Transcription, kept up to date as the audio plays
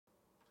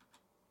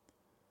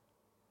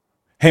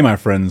Hey, my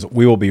friends,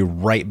 we will be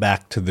right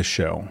back to the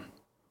show.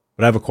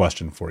 But I have a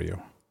question for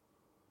you.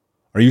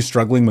 Are you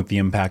struggling with the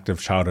impact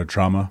of childhood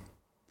trauma?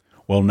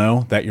 Well,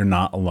 know that you're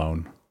not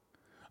alone.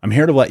 I'm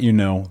here to let you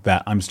know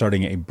that I'm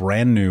starting a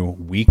brand new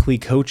weekly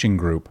coaching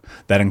group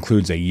that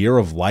includes a year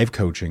of life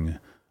coaching,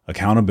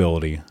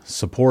 accountability,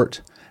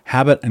 support,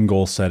 habit and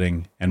goal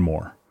setting, and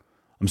more.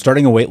 I'm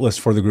starting a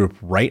waitlist for the group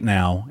right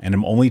now, and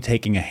I'm only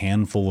taking a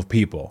handful of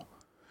people.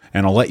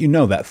 And I'll let you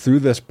know that through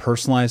this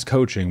personalized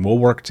coaching, we'll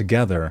work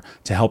together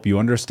to help you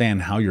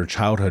understand how your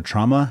childhood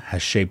trauma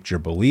has shaped your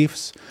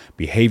beliefs,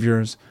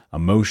 behaviors,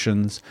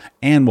 emotions,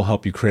 and will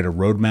help you create a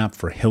roadmap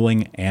for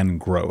healing and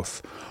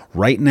growth.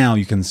 Right now,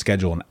 you can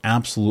schedule an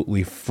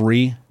absolutely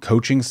free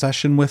coaching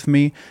session with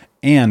me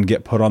and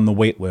get put on the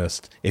wait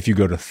list if you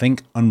go to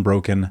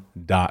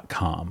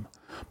thinkunbroken.com.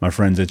 My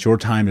friends, it's your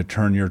time to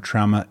turn your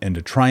trauma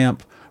into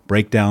triumph,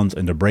 breakdowns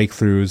into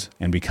breakthroughs,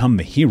 and become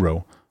the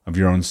hero of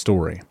your own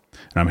story.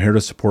 And I'm here to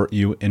support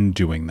you in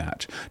doing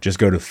that. Just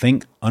go to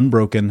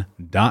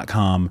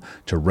thinkunbroken.com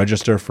to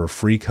register for a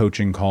free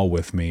coaching call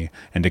with me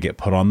and to get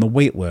put on the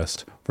wait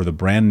list for the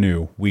brand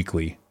new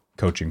weekly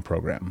coaching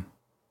program.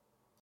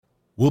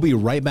 We'll be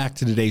right back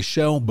to today's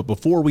show, but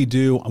before we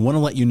do, I want to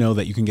let you know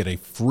that you can get a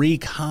free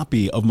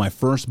copy of my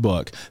first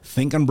book,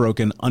 Think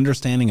Unbroken,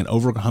 Understanding and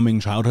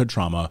Overcoming Childhood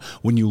Trauma,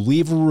 when you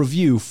leave a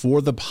review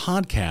for the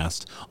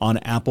podcast on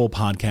Apple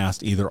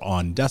Podcast, either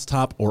on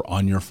desktop or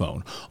on your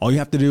phone. All you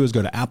have to do is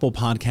go to Apple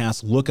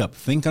Podcasts, look up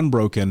Think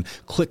Unbroken,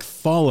 click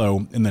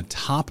follow in the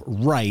top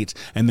right,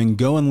 and then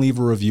go and leave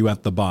a review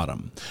at the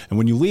bottom. And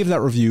when you leave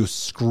that review,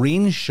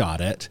 screenshot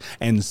it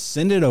and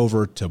send it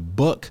over to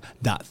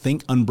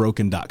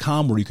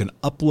book.thinkunbroken.com, where you can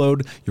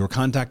upload your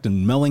contact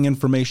and mailing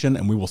information,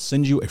 and we will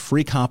send you a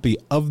free copy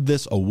of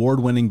this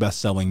award-winning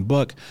best-selling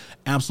book,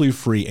 absolutely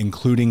free,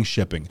 including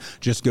shipping.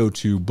 Just go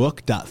to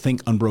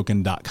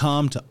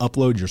book.thinkunbroken.com to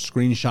upload your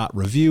screenshot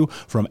review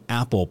from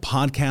Apple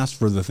Podcasts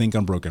for the Think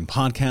Unbroken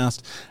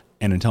podcast.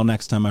 And until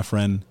next time, my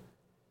friend,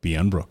 be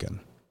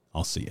unbroken.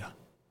 I'll see you.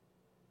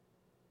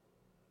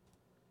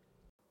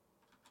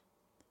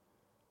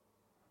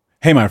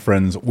 Hey, my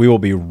friends, we will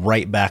be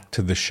right back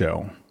to the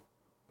show.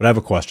 But I have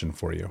a question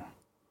for you.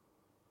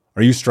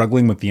 Are you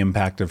struggling with the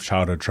impact of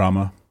childhood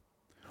trauma?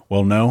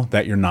 Well, know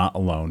that you're not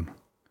alone.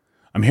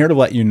 I'm here to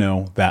let you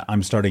know that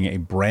I'm starting a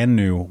brand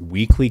new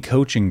weekly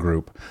coaching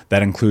group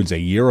that includes a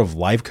year of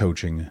life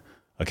coaching,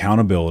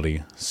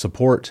 accountability,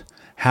 support,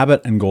 habit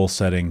and goal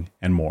setting,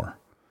 and more.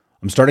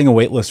 I'm starting a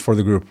waitlist for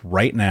the group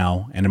right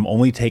now, and I'm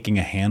only taking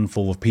a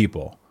handful of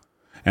people.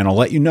 And I'll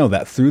let you know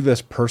that through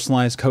this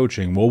personalized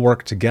coaching, we'll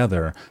work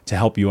together to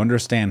help you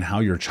understand how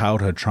your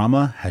childhood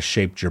trauma has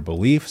shaped your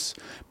beliefs,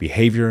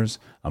 behaviors,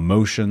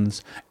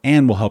 emotions,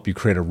 and will help you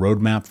create a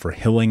roadmap for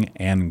healing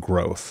and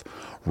growth.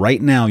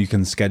 Right now, you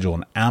can schedule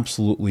an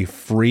absolutely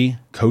free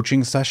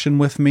coaching session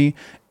with me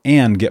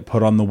and get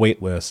put on the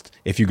wait list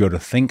if you go to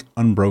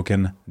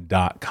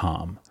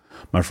thinkunbroken.com.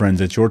 My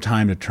friends, it's your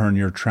time to turn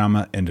your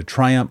trauma into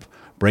triumph,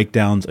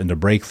 breakdowns into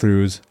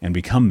breakthroughs, and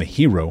become the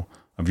hero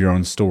of your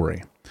own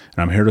story.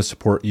 And I'm here to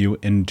support you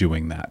in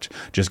doing that.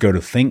 Just go to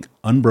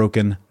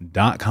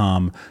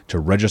thinkunbroken.com to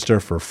register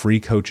for a free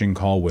coaching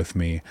call with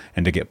me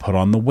and to get put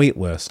on the wait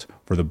list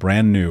for the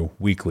brand new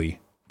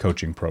weekly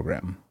coaching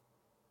program.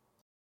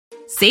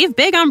 Save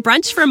big on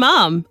brunch for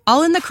mom,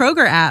 all in the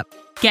Kroger app.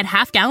 Get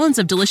half gallons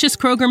of delicious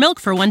Kroger milk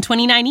for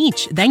 $1.29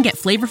 each. Then get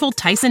flavorful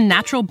Tyson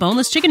natural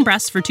boneless chicken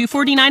breasts for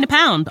 $2.49 a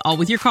pound, all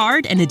with your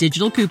card and a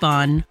digital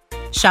coupon.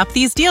 Shop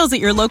these deals at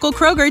your local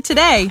Kroger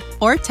today,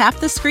 or tap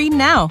the screen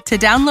now to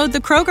download the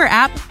Kroger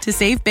app to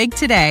save big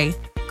today.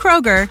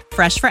 Kroger,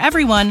 fresh for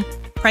everyone.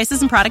 Prices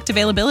and product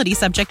availability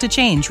subject to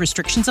change.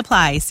 Restrictions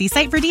apply. See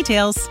site for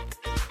details.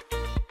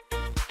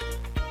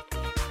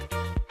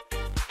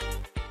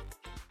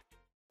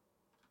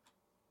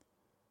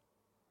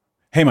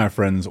 Hey, my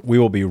friends, we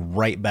will be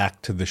right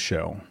back to the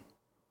show.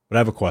 But I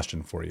have a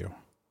question for you.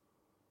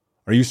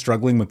 Are you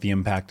struggling with the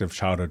impact of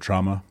childhood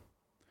trauma?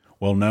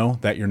 Well, know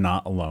that you're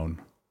not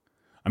alone.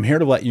 I'm here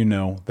to let you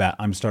know that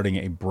I'm starting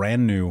a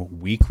brand new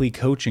weekly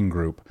coaching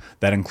group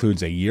that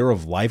includes a year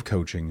of life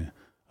coaching,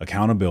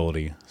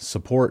 accountability,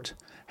 support,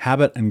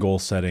 habit and goal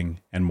setting,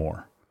 and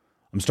more.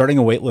 I'm starting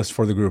a waitlist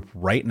for the group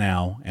right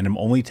now, and I'm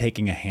only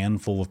taking a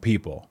handful of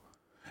people.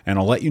 And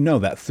I'll let you know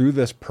that through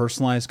this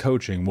personalized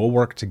coaching, we'll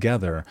work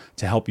together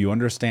to help you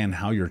understand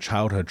how your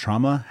childhood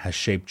trauma has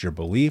shaped your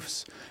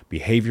beliefs,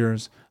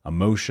 behaviors,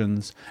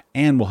 emotions,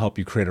 and will help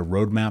you create a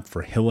roadmap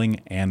for healing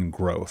and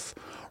growth.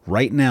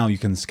 Right now, you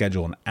can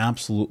schedule an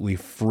absolutely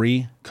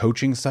free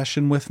coaching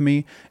session with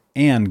me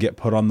and get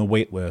put on the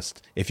wait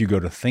list if you go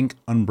to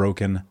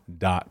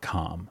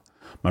thinkunbroken.com.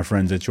 My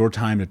friends, it's your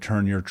time to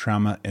turn your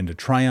trauma into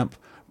triumph,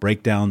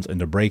 breakdowns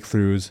into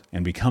breakthroughs,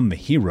 and become the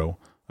hero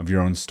of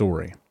your own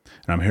story.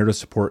 And I'm here to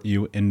support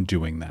you in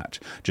doing that.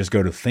 Just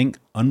go to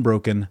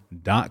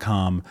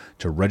thinkunbroken.com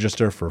to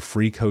register for a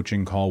free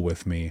coaching call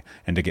with me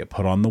and to get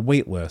put on the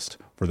wait list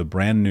for the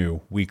brand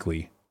new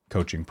weekly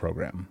coaching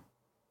program.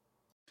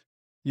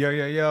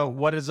 Yo.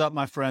 What is up,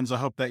 my friends? I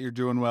hope that you're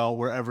doing well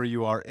wherever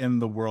you are in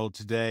the world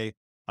today.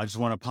 I just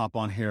want to pop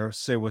on here,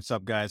 say what's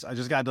up, guys. I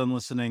just got done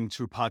listening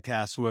to a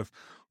podcast with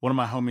one of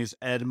my homies,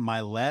 Ed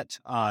Milet.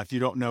 If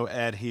you don't know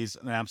Ed, he's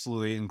an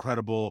absolutely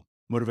incredible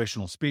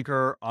motivational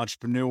speaker,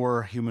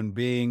 entrepreneur, human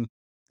being.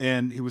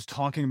 And he was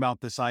talking about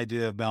this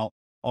idea about,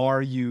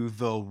 are you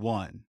the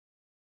one?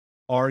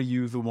 Are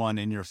you the one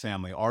in your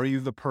family? Are you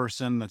the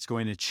person that's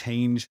going to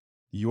change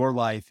your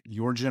life,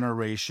 your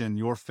generation,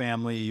 your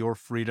family, your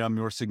freedom,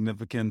 your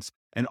significance,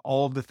 and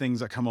all of the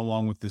things that come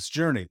along with this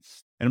journey?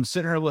 And I'm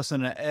sitting here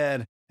listening to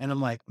Ed, and I'm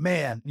like,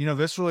 man,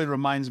 this really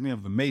reminds me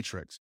of The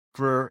Matrix.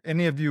 For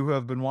any of you who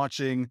have been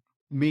watching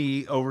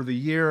me over the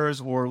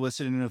years or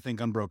listening to Think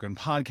Unbroken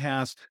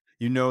podcast,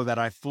 you know that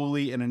I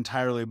fully and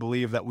entirely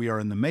believe that we are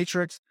in the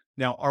Matrix.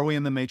 Now, are we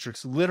in the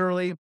Matrix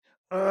literally?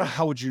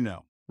 How would you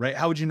know, right?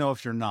 How would you know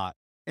if you're not?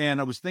 And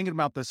I was thinking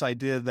about this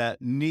idea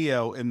that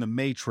Neo in the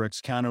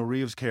Matrix, Keanu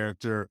Reeves'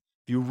 character,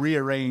 if you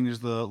rearrange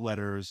the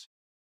letters,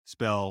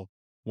 spell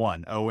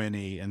one,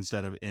 O-N-E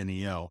instead of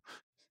N-E-O.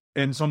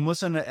 And so I'm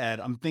listening to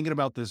Ed. I'm thinking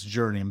about this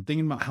journey. I'm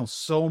thinking about how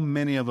so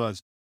many of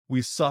us,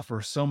 we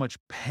suffer so much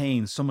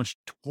pain, so much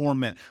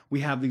torment. We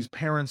have these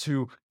parents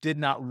who did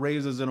not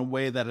raise us in a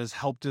way that has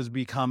helped us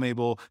become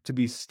able to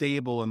be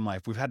stable in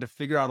life. We've had to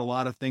figure out a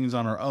lot of things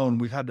on our own.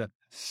 We've had to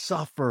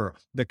suffer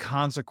the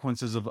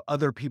consequences of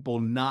other people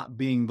not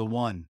being the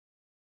one,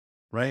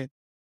 right?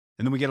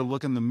 And then we get to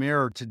look in the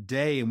mirror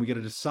today and we get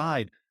to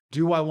decide,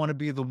 do I want to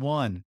be the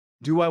one?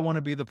 Do I want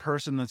to be the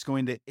person that's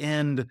going to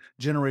end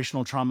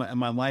generational trauma in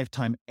my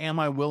lifetime? Am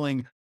I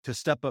willing to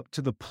step up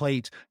to the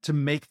plate, to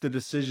make the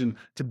decision,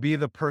 to be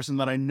the person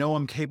that I know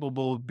I'm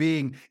capable of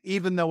being,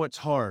 even though it's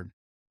hard,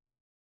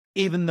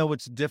 even though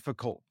it's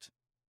difficult,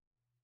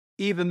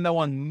 even though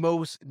on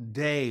most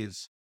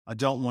days I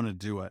don't want to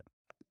do it?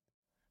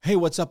 Hey,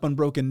 what's up,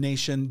 Unbroken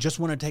Nation? Just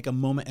want to take a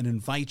moment and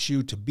invite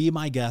you to be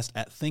my guest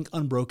at Think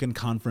Unbroken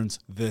Conference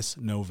this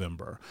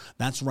November.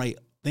 That's right.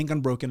 Think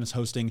Unbroken is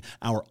hosting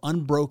our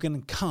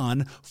Unbroken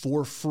Con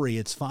for free.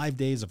 It's 5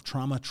 days of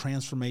trauma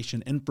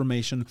transformation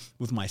information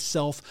with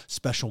myself,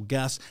 special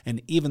guests,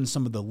 and even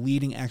some of the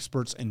leading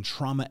experts in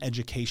trauma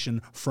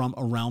education from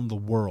around the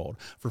world.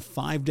 For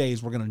 5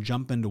 days, we're going to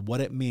jump into what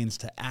it means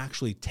to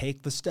actually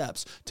take the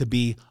steps to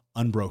be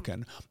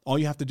unbroken. All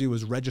you have to do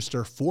is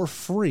register for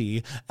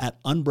free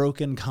at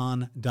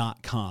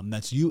unbrokencon.com.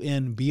 That's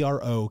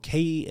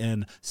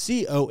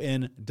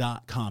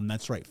unbrokencon.com.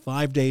 That's right.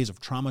 5 days of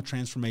trauma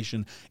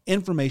transformation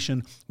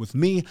information with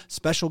me,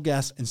 special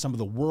guests, and some of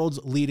the world's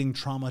leading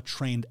trauma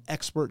trained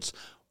experts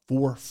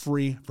for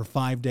free for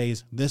 5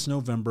 days this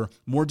November.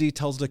 More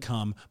details to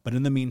come, but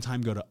in the meantime,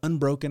 go to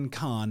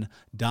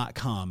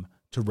unbrokencon.com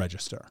to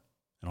register,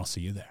 and I'll see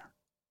you there.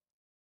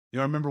 I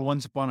remember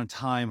once upon a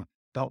time,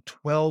 about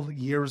 12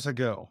 years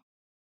ago,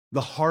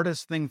 the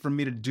hardest thing for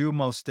me to do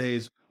most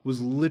days was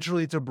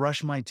literally to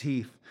brush my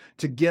teeth,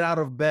 to get out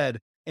of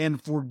bed,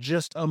 and for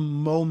just a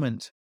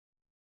moment,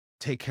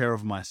 take care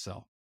of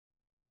myself.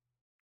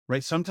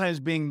 Right?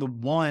 Sometimes being the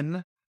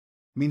one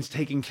means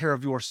taking care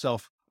of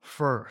yourself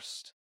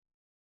first.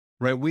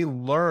 Right? We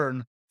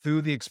learn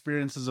through the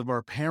experiences of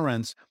our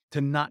parents to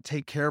not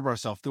take care of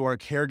ourselves, through our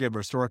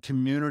caregivers, through our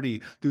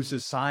community, through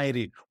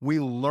society. We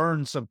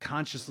learn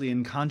subconsciously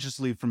and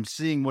consciously from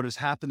seeing what is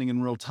happening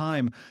in real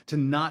time to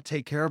not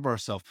take care of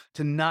ourselves,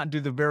 to not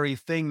do the very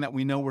thing that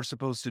we know we're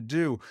supposed to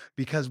do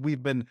because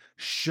we've been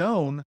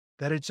shown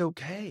that it's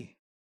okay.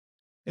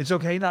 It's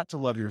okay not to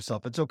love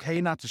yourself. It's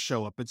okay not to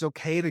show up. It's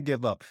okay to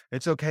give up.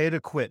 It's okay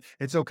to quit.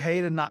 It's okay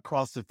to not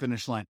cross the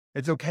finish line.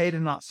 It's okay to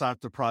not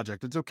start the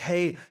project. It's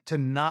okay to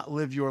not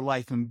live your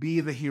life and be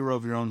the hero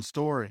of your own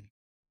story.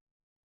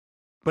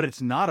 But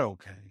it's not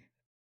okay.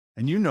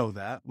 And you know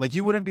that. Like,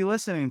 you wouldn't be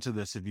listening to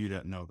this if you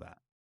didn't know that,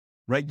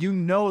 right? You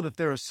know that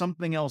there is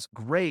something else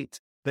great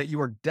that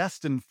you are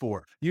destined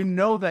for. You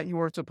know that you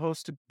are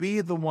supposed to be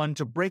the one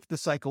to break the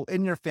cycle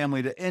in your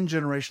family, to end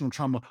generational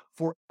trauma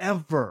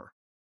forever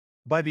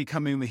by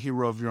becoming the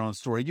hero of your own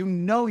story. You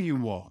know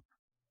you are.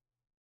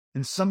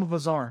 And some of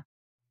us are.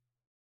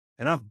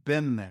 And I've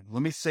been there.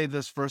 Let me say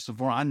this first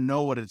of all. I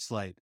know what it's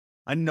like.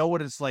 I know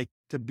what it's like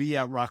to be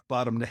at rock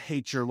bottom, to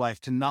hate your life,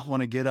 to not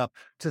want to get up,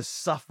 to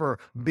suffer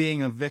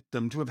being a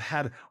victim, to have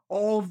had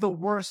all of the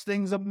worst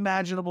things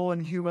imaginable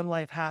in human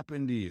life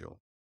happen to you.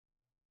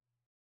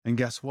 And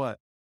guess what?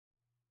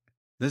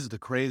 This is the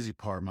crazy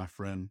part, my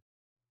friend.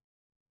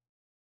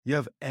 You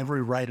have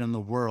every right in the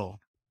world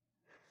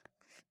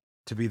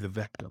to be the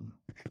victim.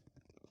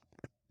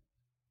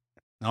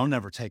 I'll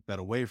never take that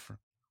away from you.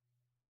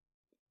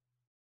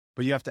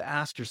 But you have to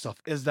ask yourself,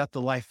 is that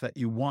the life that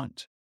you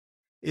want?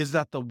 Is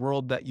that the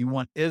world that you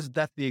want? Is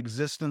that the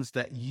existence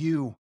that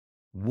you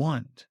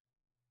want?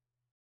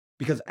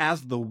 Because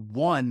as the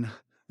one,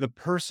 the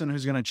person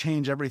who's going to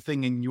change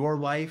everything in your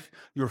life,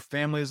 your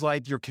family's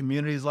life, your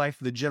community's life,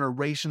 the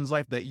generation's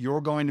life, that you're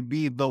going to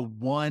be the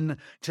one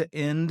to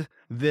end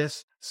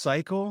this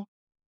cycle,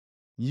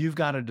 you've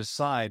got to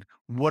decide,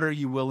 what are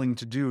you willing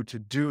to do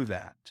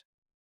that?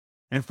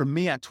 And for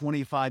me at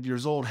 25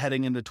 years old,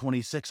 heading into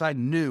 26, I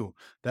knew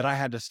that I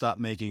had to stop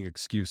making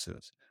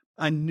excuses.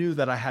 I knew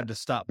that I had to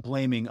stop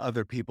blaming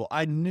other people.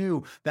 I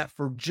knew that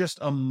for just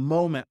a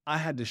moment, I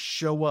had to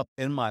show up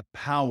in my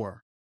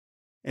power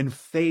and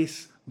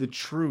face the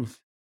truth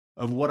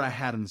of what I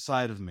had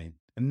inside of me.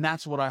 And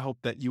that's what I hope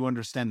that you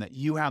understand, that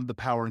you have the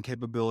power and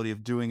capability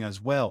of doing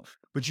as well.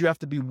 But you have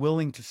to be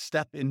willing to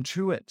step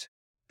into it.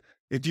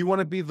 If you want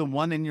to be the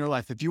one in your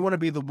life, if you want to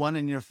be the one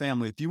in your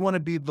family, if you want to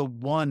be the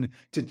one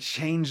to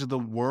change the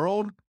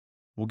world,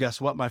 well,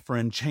 guess what, my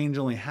friend? Change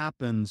only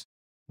happens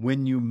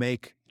when you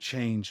make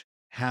change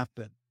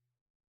happen.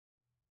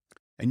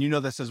 And you know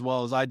this as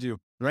well as I do.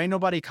 There ain't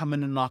nobody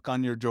coming to knock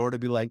on your door to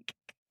be like,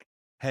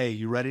 hey,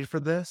 you ready for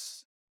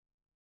this?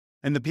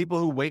 And the people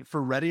who wait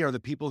for ready are the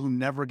people who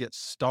never get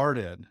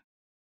started.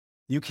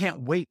 You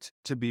can't wait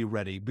to be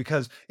ready,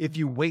 because if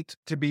you wait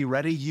to be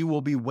ready, you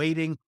will be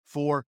waiting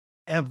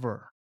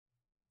forever.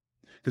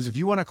 Because if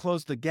you want to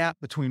close the gap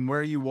between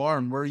where you are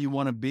and where you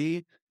want to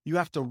be, you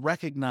have to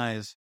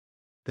recognize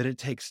that it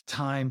takes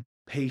time,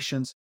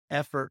 patience,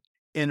 effort,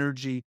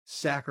 energy,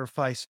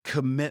 sacrifice,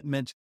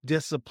 commitment,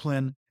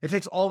 discipline. It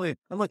takes all the,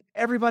 and look,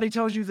 everybody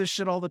tells you this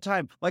shit all the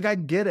time. Like, I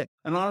get it.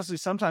 And honestly,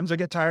 sometimes I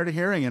get tired of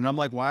hearing it. And I'm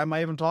like, why am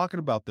I even talking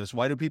about this?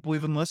 Why do people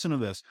even listen to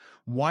this?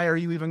 Why are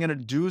you even going to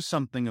do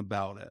something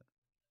about it?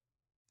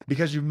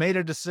 Because you've made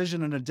a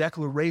decision and a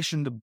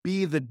declaration to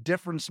be the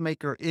difference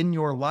maker in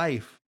your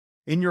life,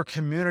 in your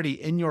community,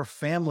 in your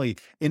family,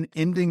 in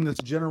ending this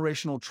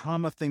generational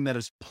trauma thing that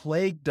has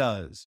plagued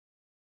us.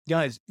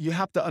 Guys, you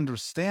have to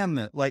understand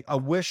that. Like,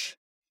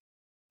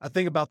 I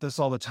think about this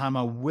all the time.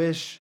 I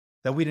wish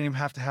that we didn't even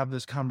have to have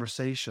this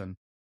conversation,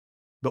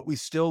 but we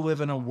still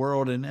live in a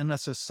world and in a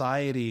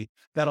society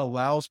that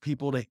allows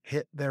people to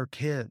hit their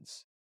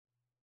kids.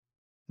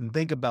 And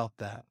think about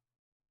that.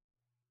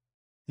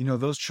 You know,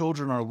 those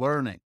children are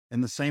learning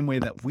in the same way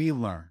that we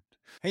learned.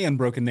 Hey,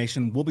 Unbroken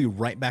Nation, we'll be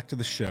right back to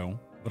the show,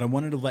 but I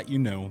wanted to let you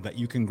know that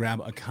you can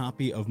grab a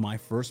copy of my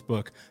first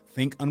book,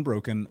 Think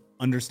Unbroken,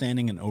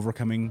 Understanding and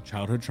Overcoming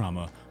Childhood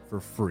Trauma, for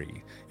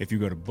free. If you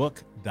go to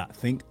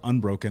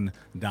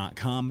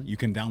book.thinkunbroken.com, you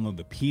can download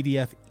the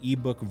PDF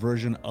ebook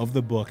version of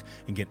the book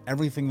and get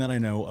everything that I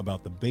know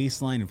about the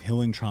baseline of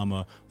healing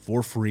trauma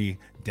for free,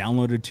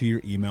 downloaded to your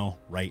email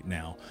right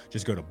now.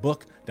 Just go to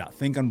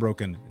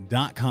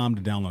book.thinkunbroken.com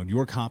to download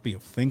your copy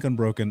of Think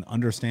Unbroken,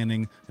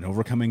 Understanding and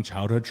Overcoming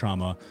Childhood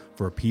Trauma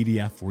for a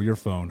PDF for your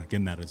phone.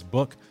 Again, that is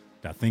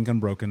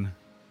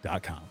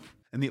book.thinkunbroken.com.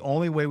 And the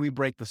only way we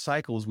break the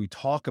cycle is we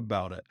talk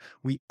about it.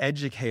 We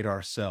educate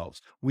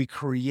ourselves. We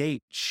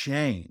create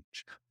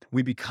change.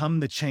 We become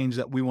the change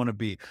that we want to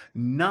be,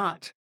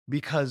 not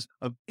because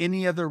of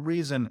any other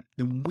reason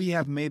than we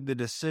have made the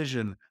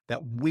decision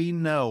that we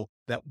know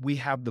that we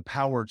have the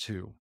power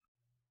to.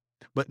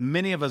 But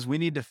many of us, we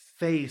need to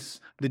face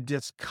the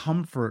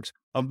discomfort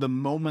of the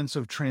moments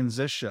of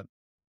transition,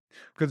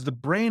 because the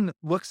brain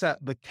looks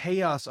at the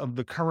chaos of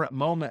the current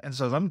moment and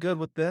says, I'm good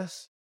with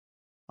this.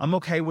 I'm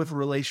okay with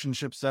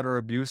relationships that are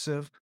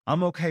abusive.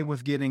 I'm okay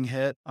with getting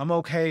hit. I'm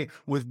okay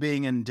with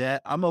being in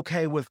debt. I'm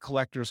okay with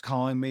collectors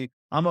calling me.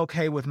 I'm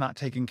okay with not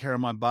taking care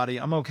of my body.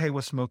 I'm okay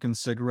with smoking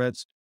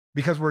cigarettes,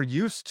 because we're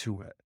used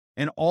to it.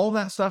 And all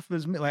that stuff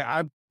is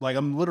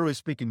I'm literally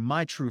speaking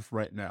my truth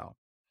right now.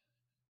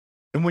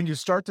 And when you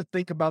start to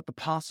think about the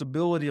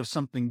possibility of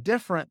something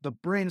different, the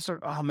brain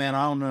starts, oh man,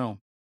 I don't know.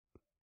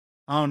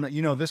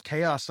 You know, this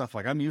chaos stuff,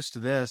 like, I'm used to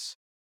this.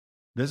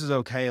 This is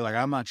okay. Like,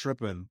 I'm not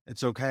tripping.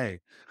 It's okay.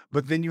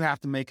 But then you have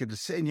to make a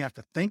decision. You have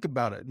to think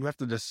about it. You have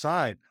to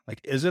decide,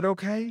 like, is it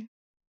okay?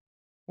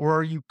 Or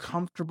are you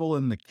comfortable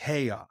in the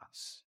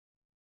chaos?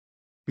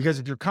 Because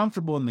if you're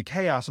comfortable in the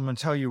chaos, I'm going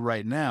to tell you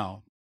right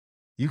now,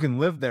 you can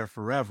live there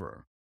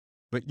forever,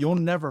 but you'll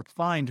never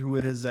find who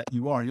it is that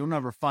you are. You'll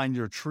never find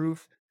your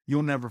truth.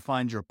 You'll never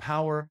find your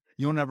power.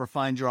 You'll never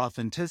find your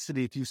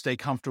authenticity if you stay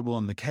comfortable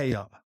in the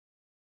chaos.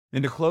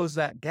 And to close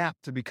that gap,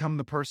 to become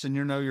the person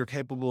you know you're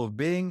capable of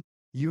being,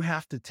 you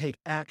have to take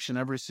action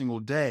every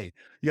single day.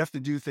 You have to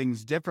do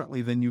things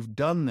differently than you've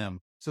done them,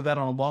 so that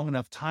on a long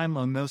enough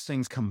timeline, those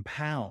things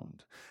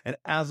compound. And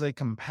as they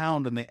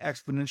compound and they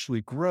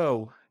exponentially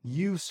grow,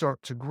 you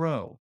start to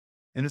grow.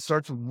 And it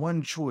starts with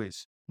one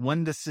choice,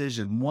 one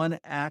decision, one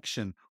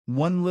action,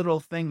 one little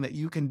thing that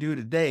you can do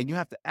today. And you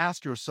have to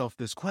ask yourself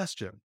this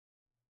question: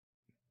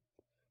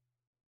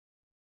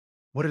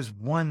 what is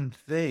one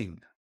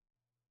thing,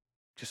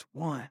 just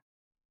one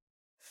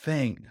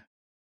thing,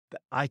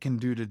 that I can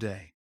do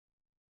today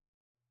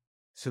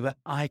so that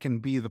I can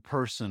be the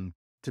person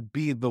to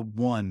be the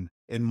one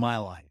in my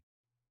life?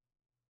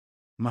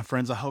 My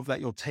friends, I hope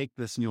that you'll take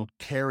this and you'll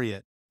carry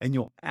it and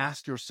you'll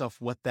ask yourself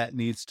what that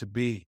needs to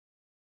be.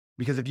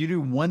 Because if you do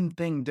one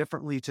thing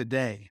differently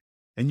today,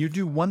 and you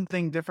do one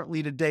thing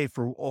differently today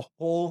for a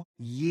whole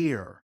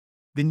year,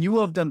 then you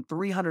will have done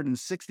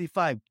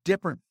 365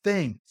 different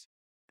things.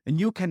 And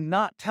you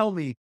cannot tell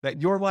me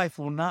that your life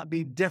will not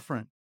be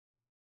different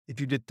if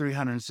you did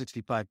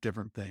 365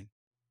 different things.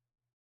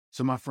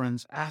 So my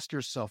friends, ask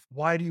yourself,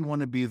 why do you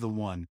want to be the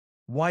one?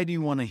 Why do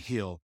you want to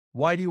heal?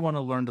 Why do you want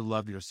to learn to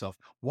love yourself?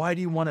 Why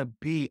do you want to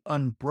be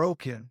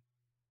unbroken?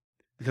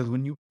 Because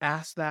when you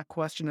ask that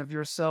question of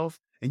yourself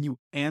and you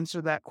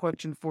answer that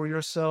question for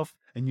yourself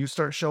and you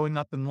start showing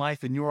up in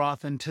life in your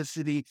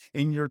authenticity,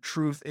 in your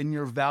truth, in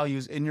your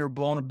values, in your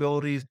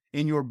vulnerabilities,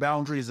 in your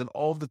boundaries, and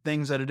all the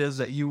things that it is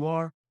that you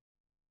are,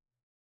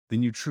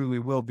 then you truly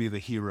will be the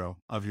hero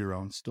of your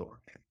own story.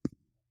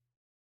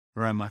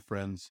 All right, my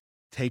friends,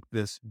 take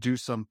this, do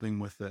something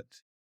with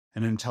it.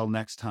 And until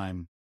next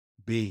time,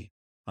 be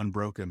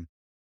unbroken.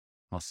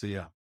 I'll see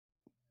ya.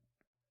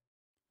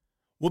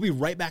 We'll be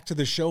right back to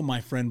the show, my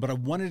friend, but I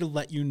wanted to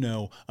let you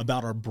know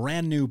about our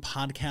brand new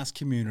podcast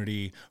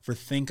community for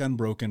Think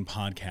Unbroken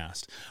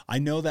podcast. I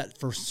know that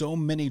for so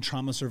many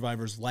trauma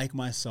survivors like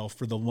myself,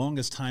 for the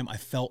longest time, I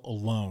felt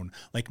alone,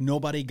 like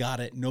nobody got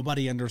it,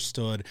 nobody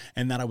understood,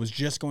 and that I was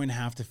just going to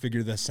have to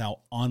figure this out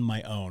on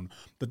my own.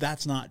 But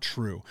that's not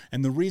true.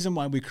 And the reason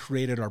why we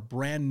created our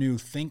brand new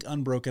Think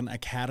Unbroken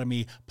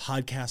Academy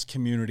podcast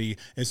community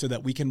is so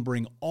that we can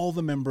bring all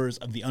the members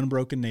of the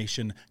Unbroken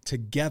Nation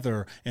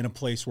together in a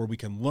place where we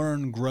can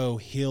learn, grow,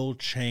 heal,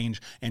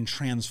 change, and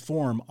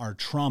transform our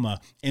trauma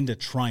into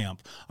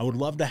triumph. I would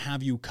love to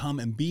have you come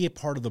and be a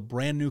part of the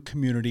brand new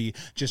community.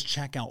 Just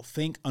check out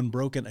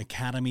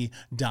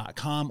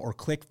thinkunbrokenacademy.com or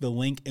click the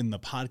link in the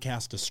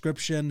podcast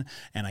description,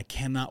 and I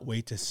cannot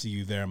wait to see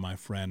you there, my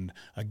friend.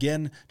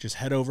 Again, just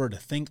head over to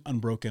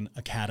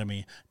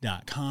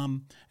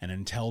thinkunbrokenacademy.com, and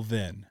until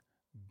then,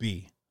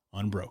 be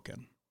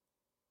unbroken.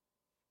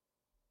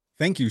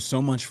 Thank you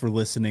so much for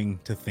listening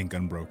to Think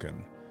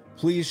Unbroken.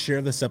 Please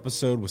share this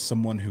episode with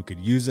someone who could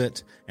use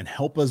it and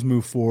help us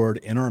move forward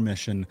in our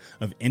mission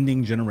of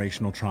ending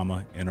generational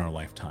trauma in our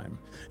lifetime.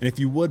 And if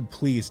you would,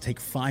 please take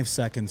 5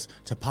 seconds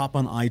to pop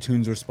on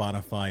iTunes or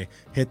Spotify,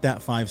 hit that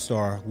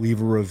 5-star,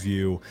 leave a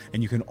review,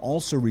 and you can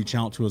also reach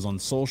out to us on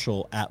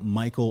social at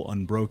Michael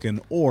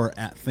Unbroken or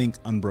at Think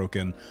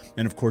Unbroken.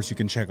 And of course, you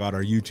can check out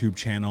our YouTube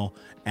channel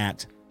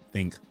at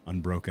Think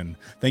Unbroken.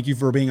 Thank you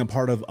for being a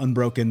part of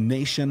Unbroken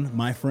Nation,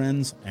 my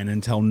friends, and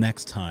until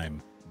next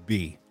time,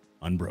 be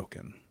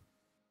unbroken.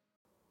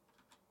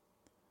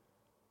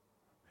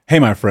 Hey,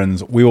 my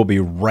friends, we will be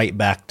right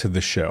back to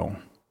the show.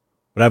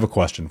 But I have a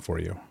question for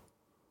you.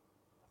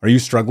 Are you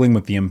struggling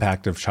with the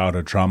impact of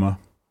childhood trauma?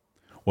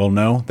 Well,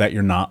 know that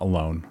you're not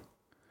alone.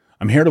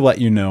 I'm here to let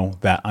you know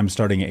that I'm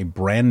starting a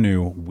brand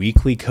new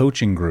weekly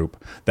coaching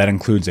group that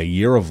includes a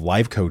year of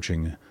live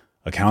coaching,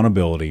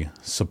 accountability,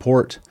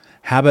 support,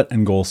 habit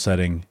and goal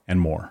setting, and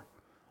more.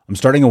 I'm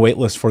starting a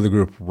waitlist for the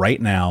group right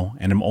now,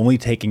 and I'm only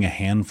taking a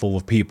handful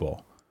of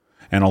people.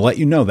 And I'll let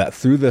you know that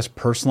through this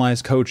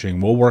personalized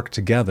coaching, we'll work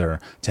together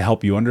to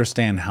help you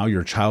understand how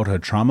your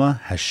childhood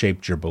trauma has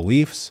shaped your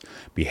beliefs,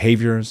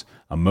 behaviors,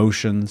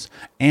 emotions,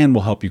 and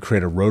will help you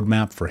create a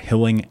roadmap for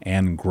healing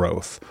and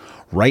growth.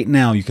 Right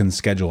now, you can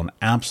schedule an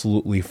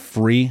absolutely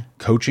free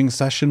coaching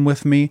session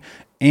with me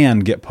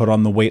and get put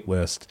on the wait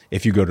list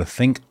if you go to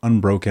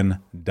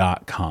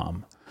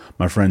thinkunbroken.com.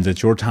 My friends,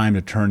 it's your time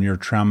to turn your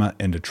trauma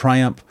into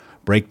triumph,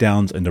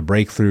 breakdowns into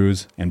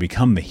breakthroughs, and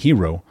become the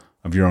hero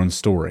of your own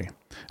story.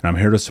 And I'm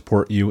here to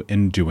support you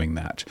in doing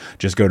that.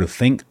 Just go to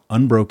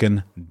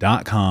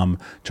thinkunbroken.com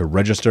to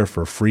register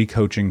for a free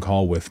coaching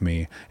call with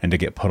me and to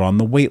get put on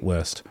the wait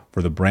list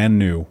for the brand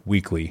new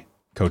weekly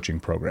coaching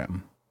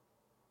program.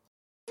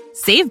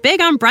 Save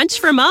big on brunch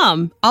for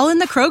mom, all in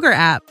the Kroger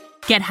app.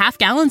 Get half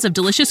gallons of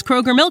delicious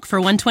Kroger milk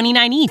for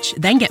 $1.29 each.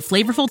 Then get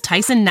flavorful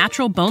Tyson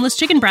natural boneless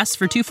chicken breasts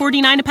for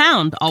 $2.49 a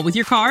pound, all with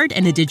your card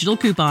and a digital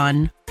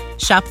coupon.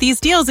 Shop these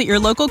deals at your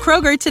local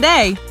Kroger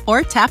today,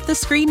 or tap the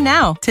screen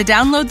now to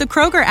download the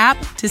Kroger app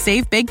to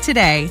save big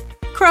today.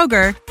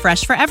 Kroger,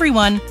 fresh for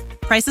everyone.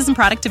 Prices and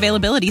product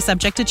availability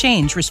subject to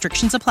change.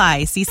 Restrictions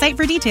apply. See site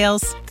for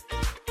details.